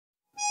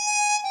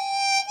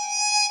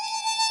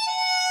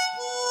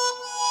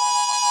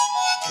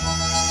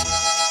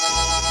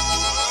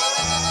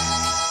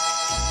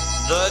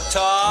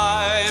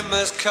time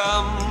has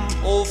come,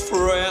 old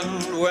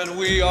friend, when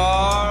we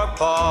are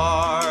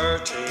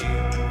parting.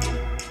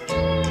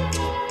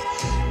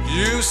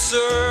 You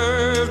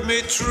served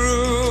me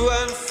true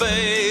and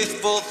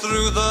faithful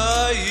through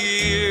the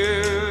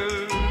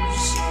years,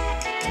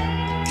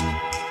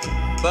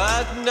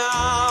 but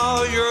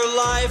now your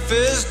life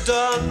is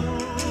done,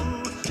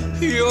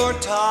 your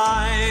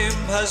time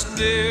has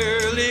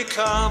nearly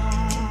come.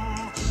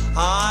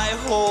 I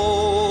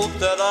hope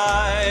that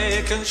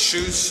I can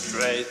shoot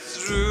straight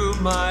through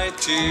my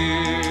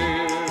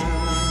tears.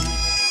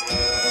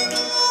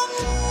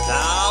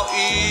 Now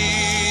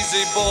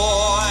easy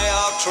boy,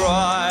 I'll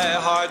try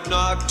hard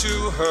not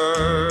to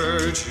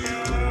hurt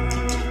you,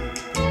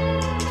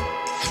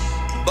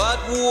 but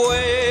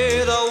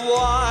wait a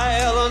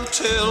while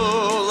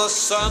until the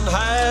sun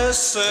has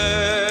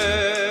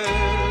set.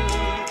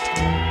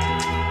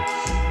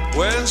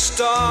 When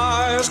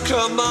stars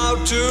come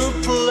out to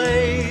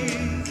play,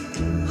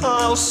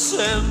 I'll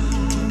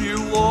send you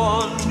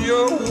on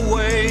your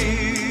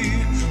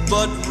way,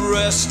 but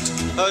rest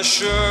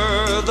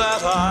assured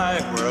that I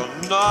will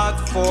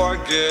not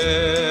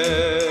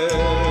forget.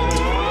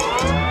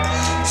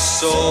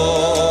 So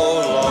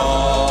long,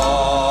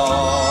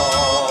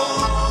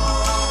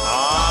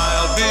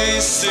 I'll be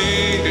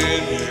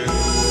seeing you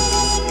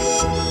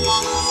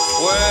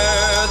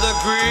where the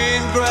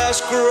green grass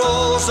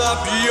grows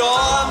up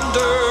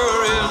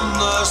yonder in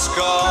the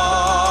sky.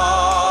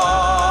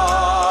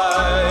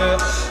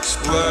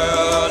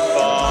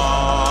 Goodbye,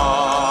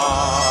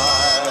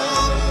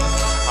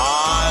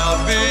 I'll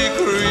be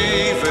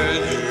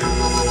grieving you.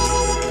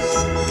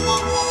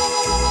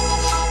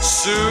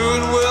 Soon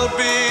we'll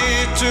be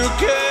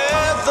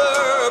together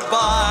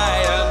by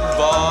and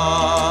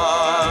by.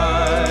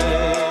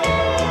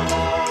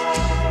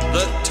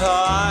 The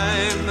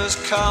time has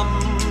come,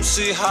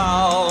 see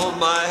how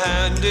my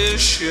hand is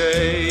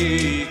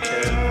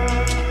shaking.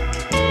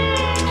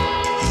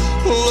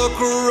 Look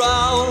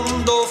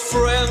around, oh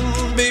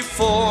friend,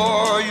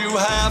 before you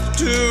have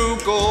to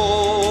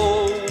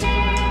go.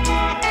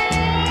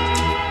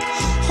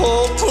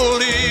 Oh,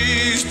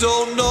 please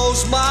don't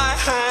nose my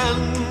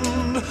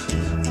hand,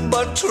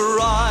 but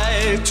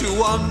try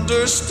to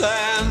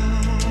understand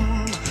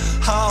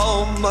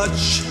how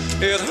much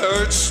it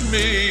hurts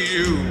me.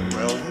 You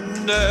will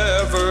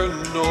never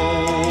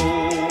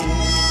know.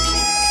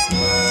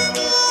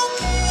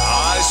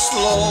 I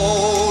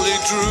slowly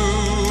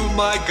drew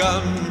my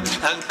gun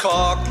and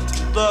cocked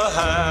the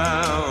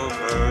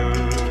hammer.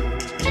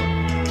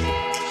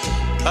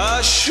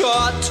 A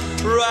shot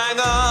rang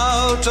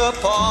out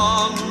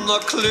upon the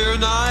clear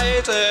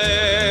night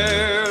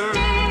air.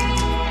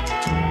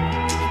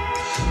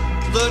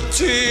 The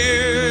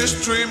tears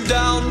streamed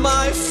down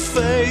my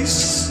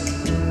face,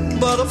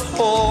 but if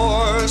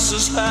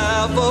horses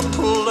have a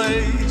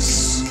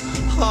place,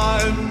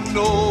 I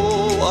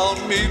know I'll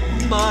meet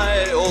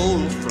my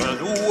old friend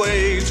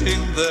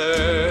waiting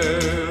there.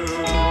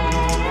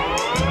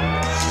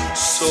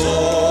 So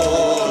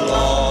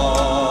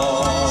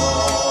long,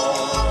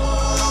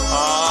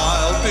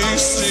 I'll be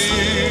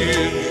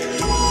seeing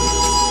you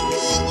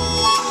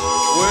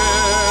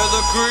where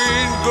the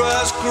green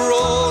grass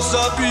grows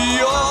up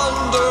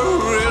yonder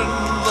in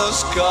the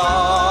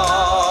sky.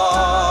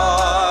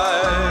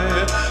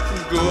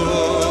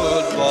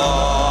 Goodbye,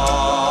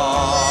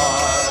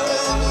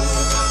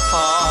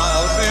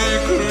 I'll be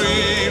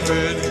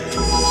grieving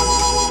you.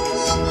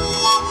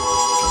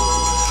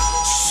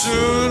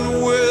 Soon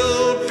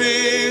we'll be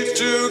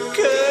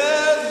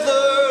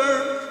together.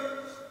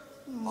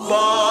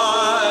 Bye.